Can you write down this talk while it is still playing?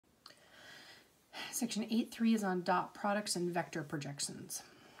Section 8.3 is on dot products and vector projections.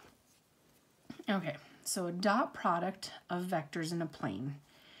 Okay, so a dot product of vectors in a plane,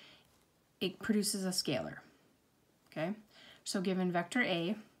 it produces a scalar. Okay, so given vector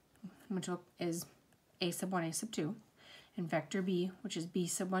A, which is A sub 1, A sub 2, and vector B, which is B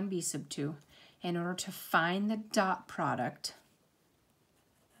sub 1, B sub 2, in order to find the dot product,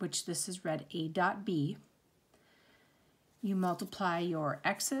 which this is read A dot B, you multiply your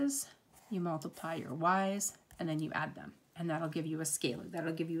x's, you multiply your y's, and then you add them. And that'll give you a scalar.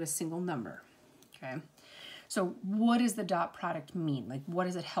 That'll give you a single number. Okay. So what does the dot product mean? Like, what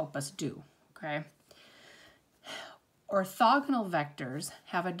does it help us do? Okay. Orthogonal vectors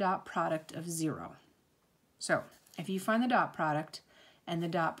have a dot product of 0. So if you find the dot product and the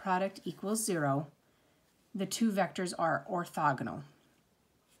dot product equals 0, the two vectors are orthogonal.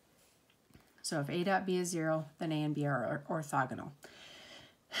 So if A dot B is 0, then A and B are orthogonal.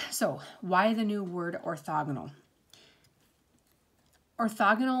 So why the new word orthogonal?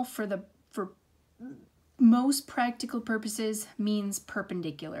 Orthogonal for most practical purposes means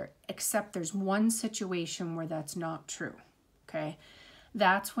perpendicular, except there's one situation where that's not true. Okay,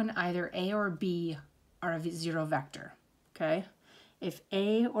 that's when either A or B are a 0 vector. Okay, if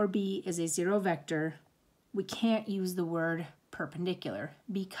A or B is a 0 vector, we can't use the word perpendicular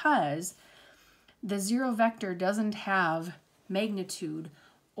because the 0 vector doesn't have magnitude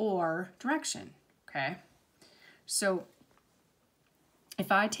or direction. Okay, so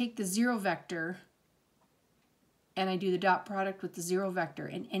if I take the 0 vector and I do the dot product with the 0 vector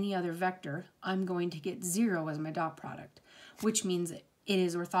and any other vector, I'm going to get 0 as my dot product, which means it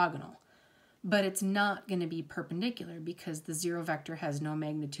is orthogonal. But it's not going to be perpendicular because the 0 vector has no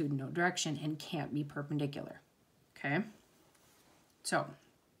magnitude, no direction, and can't be perpendicular. Okay? So,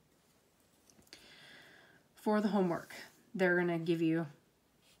 for the homework, they're going to give you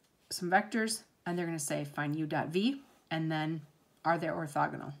some vectors, and they're going to say find u dot v, and then are they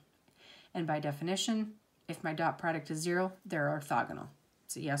orthogonal? And by definition, if my dot product is 0, they're orthogonal.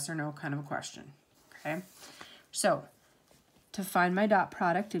 It's a yes or no kind of a question. Okay, so to find my dot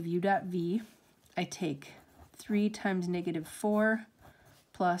product of u dot v, I take 3 times negative 4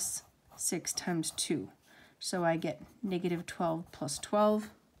 plus 6 times 2. So I get negative 12 plus 12,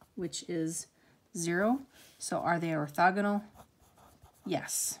 which is 0. So are they orthogonal?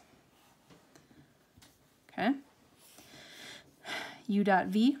 Yes. Okay. U dot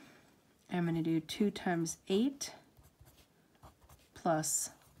v, I'm going to do 2 times 8 plus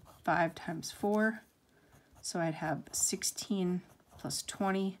 5 times 4. So I'd have 16 plus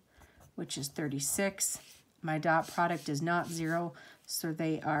 20, which is 36. My dot product is not 0, so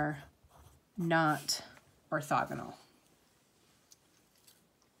they are not orthogonal.